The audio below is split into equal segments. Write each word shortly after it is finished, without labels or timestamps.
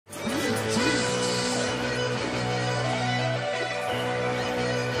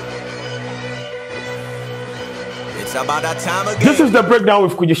It's about that time again. This is the breakdown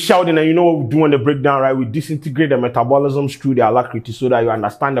with Kwesi shouting, and you know what we do on the breakdown, right? We disintegrate the metabolisms through the alacrity so that you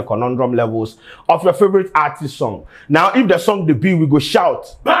understand the conundrum levels of your favorite artist song. Now, if the song the B, we go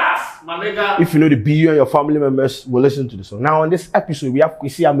shout. Bass, my nigga. If you know the B, you and your family members will listen to the song. Now, on this episode, we have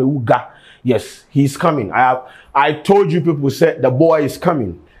Kwesi Amewuga. Yes, he's coming. I told you people said the boy is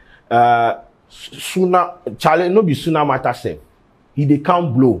coming. Sooner, challenge no be sooner matter say. They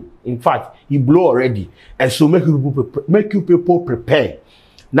can't blow. In fact, he blow already, and so make you people prepare.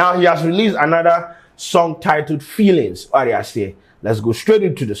 Now he has released another song titled "Feelings." What do I say? Let's go straight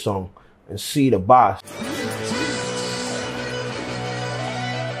into the song and see the bars.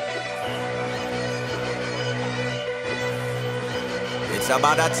 It's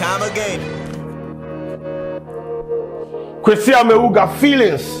about that time again. Kwesi Amewuga,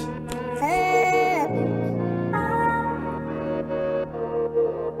 "Feelings."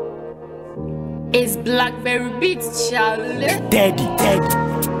 It's Blackberry Beats, Charlie. Daddy.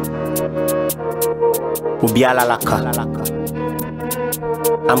 Ogyaaaaaa laka.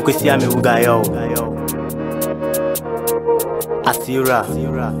 I'm Kwesi Amewuga, yo. Asira.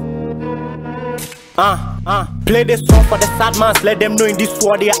 Play this song for the sad mans. Let them know in this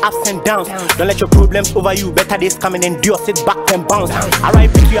world there are ups and downs. Don't let your problems over you. Better days come and endure. Sit back and bounce.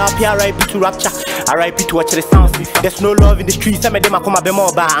 R.I.P. to your happy, R.I.P. to rapture, R.I.P. to watch the sounds. There's no love in the streets. Some of them are come a be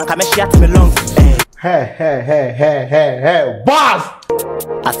more bar and come and share to me lungs. Hey, boss!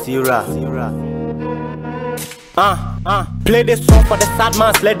 Asira. Play this song for the sad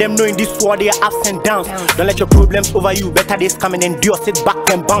mans. Let them know in this world there are ups and downs. Don't let your problems over you. Better days come and endure. Sit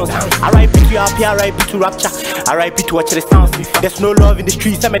back and bounce. R.I.P. to your happy, R.I.P. to rapture, R.I.P. to watch the sounds. There's no love in the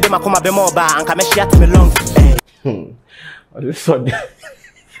streets. Some of them are come a be more bar and come and share to me lungs.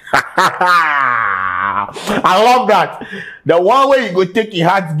 I love that. The one way you go take your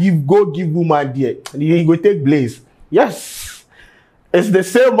heart, go give woman there. You go take Blaze. Yes. It's the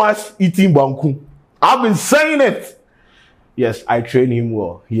same as eating banku. I've been saying it. Yes, I train him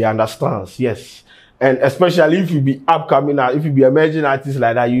well. He understands. Yes. And especially if you be upcoming, if you be emerging artist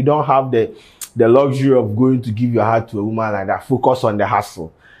like that, you don't have the luxury of going to give your heart to a woman like that. Focus on the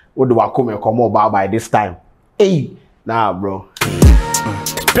hustle. What do I come and come about by this time? Hey, nah, bro.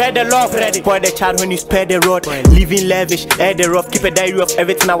 Spread the love, ready for the child when you spread the road. Living lavish, air the rough, keep a diary of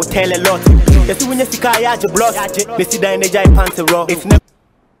everything I will tell a lot. You see when you see car, you blood. They see that energy pants raw. It's never.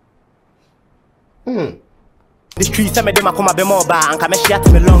 The streets, some of them are come a be more bar and come and share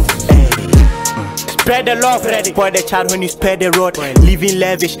to me lungs. Spread the love, ready for the child when you spread the road. Living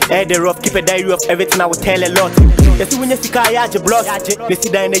lavish, air the rough, keep a diary of everything I will tell a lot. You see when you see car, you blood. They see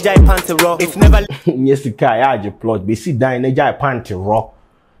that energy pants raw. It's never. Yes, the car, you plot. They see that energy pants raw.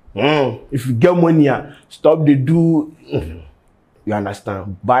 If you get money, stop the do. You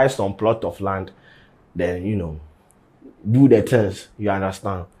understand? Buy some plot of land, then you know, do the things. You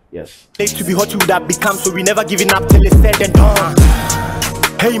understand? Yes. It's to be hot, you that become, so we never giving up till it's said and done.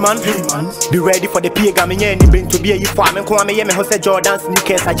 Hey man, be ready for the PA gaming and bring to be a farm and come me Jose Jordan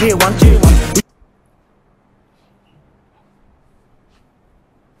sneakers a J1.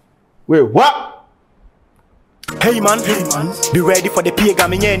 Wait, what? Hey man, be ready for the PA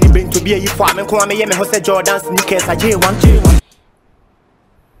gaming and bring to be a farm and come me Jose Jordan sneakers a J1.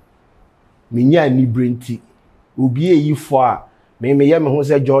 Minya ni brenti. Ubi a for me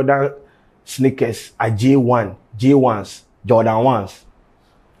Jose Jordan sneakers a J1, J1s, Jordan 1s.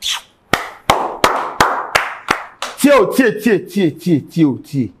 Tio.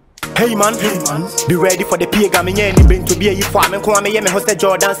 Hey man, be ready for the PA gaming and bring to be a farm and come me Jose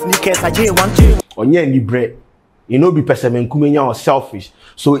Jordan sneakers a J1. Onye ni bread. You know, be person kumenya or selfish.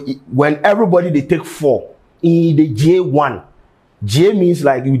 So when everybody they take 4 in the J1, J means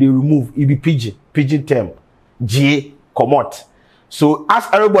like if they remove, it be pigeon term. J come out. So as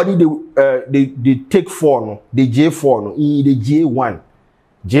everybody they take 4 no, the J4 no, in the J1,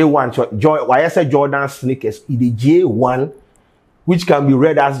 why I say Jordan sneakers in the J1, which can be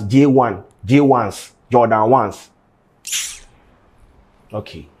read as J1, J1s, Jordan 1s.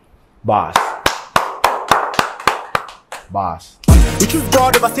 Okay, bars. We choose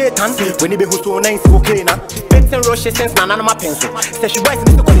God over Satan. When he be who's so nice, okay now. Pets and rushes sense, none of my pencil. Say she buys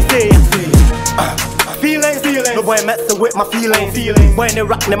me to come say. Feelings. No boy messing with my feelings. Boy in the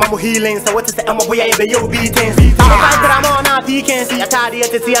rock, them I'm healing. So what to say, I'm a boy, I be yo beating. I'm on a weekend. See, I tried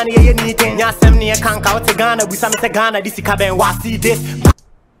to see anything. Yeah, some near can't out to Ghana. We some to Ghana. This is cabin. What see this?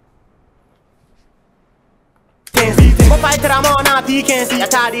 I'm on a weekend. See, I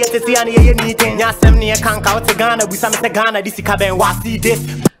tried to see anything. Yeah, some near can't out to Ghana. We some to Ghana. This is cabin. What see this?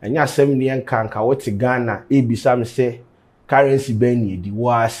 And yeah, some near can't out to Ghana. Be some say currency benny. The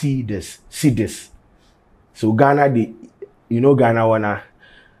war see this. So Ghana, Ghana wanna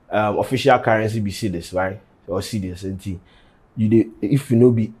official currency be cedis, right? Or cedis, and if you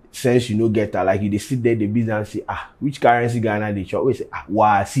know be sense you know get that, like you they sit there, the business and say, which currency Ghana they always say,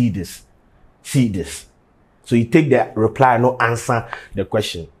 wow, see this. So you take the reply, no answer the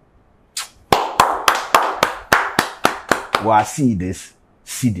question. Wow, see this.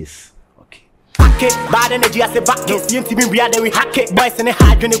 Okay, bad energy as a back. You see me real we hack it. Boys in the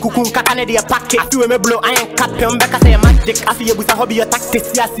hard when you cook kakane de pack it. I feel me blow I ain't cap him back as a magic. I feel you a hobby your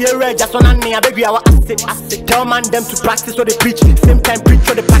tactics. Yeah, see a red just on me a baby our asset. Tell man them to practice what they preach. Same time preach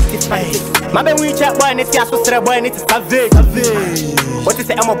what they practice. My baby we check boy need to so straight boy need to savage. What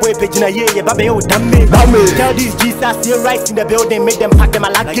is I'm a boy page in a year, baby oh damn me. Tell these Jesus see right in the building, make them pack them a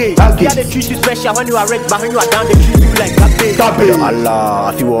luggage. Yeah, they treat you special when you are rich, but when you are down they treat you like garbage.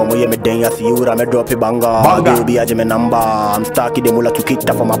 Allah, if you want me then I see you I'm a drop a banga. Baby, I me number. I'm stuck in the mula to kick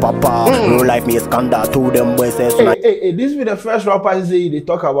that for my papa. No life me a scandal. Told them boys say hey, this be the first rapper say they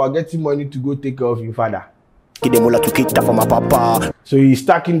talk about getting money to go take care of your father. The mula to kick that for my papa. So he's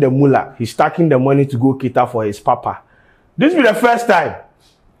stacking the mula. He's stacking the money to go cater for his papa. This be the first time.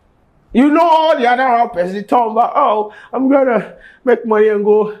 You know all the other rappers they talk about, oh, I'm gonna make money and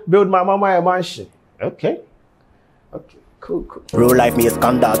go build my mama a mansion. Okay. Cool. Real life me a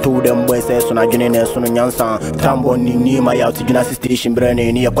scandal. Told them boys say so na jine so no nyansa. Tambo ni my out to Gymnastic station brand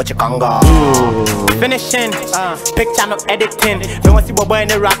ni a koche kanga. Finishing, picture no editing. Don't want see boy in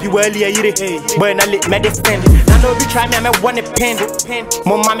the rap you earlier yiri. Boy na lit medicine. Now no be try me I want a pen.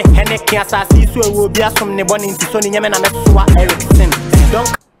 Mo mama Henneke asasi so e will be asom ne born into so ni nyame na me so Erickson.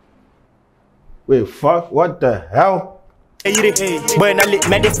 Don't wait, fuck, what the hell? Boy na lit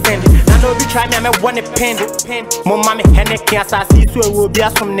medicine. Now no be try me I want a pen. Mo mama Henneke asasi so e will be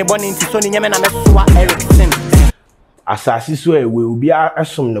asom ne born into so ni nyame na me so Erickson. Asasi so e will be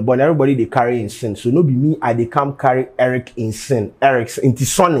asom ne born everybody they carry in sin. So no be me I they come carry Eric in sin. Eric's into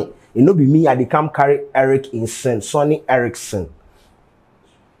Sonny. It no be me I they come carry Eric in sin. Sonny Erickson.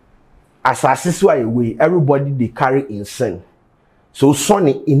 Asasi so e will everybody they carry in sin. So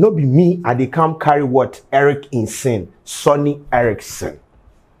Sonny, it no be me, and they come carry what? Eric in sin. Sonny Erickson.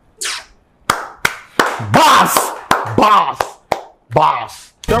 Boss.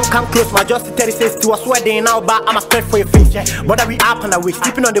 Don't come close, my justice 36 to us wedding now, but I'm a spread for your face. But I be up and away,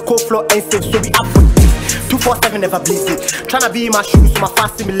 sleeping on the cold floor and safe, so we up for this. 247 never bleeding. Tryna be in my shoes, my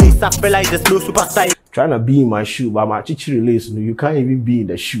fast simulates, I feel like the slow superstar. Trying to be in my shoe, but my chichi release, you can't even be in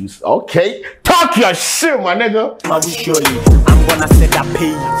the shoes. Okay, talk your shit, my nigga. Surely, I'm gonna set that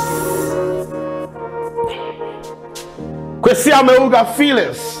pace. Kwesi Amewuga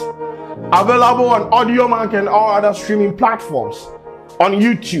Feelings, available on Audio Mac and all other streaming platforms. On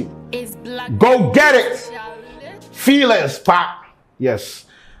YouTube, go get it. Feelings, pop. Yes.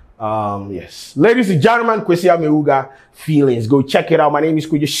 Yes. Ladies and gentlemen, Kwesi Amewuga Feelings. Go check it out. My name is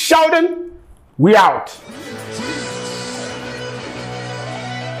Kuji Sheldon. We out.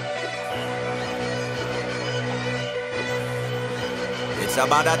 It's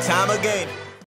about that time again.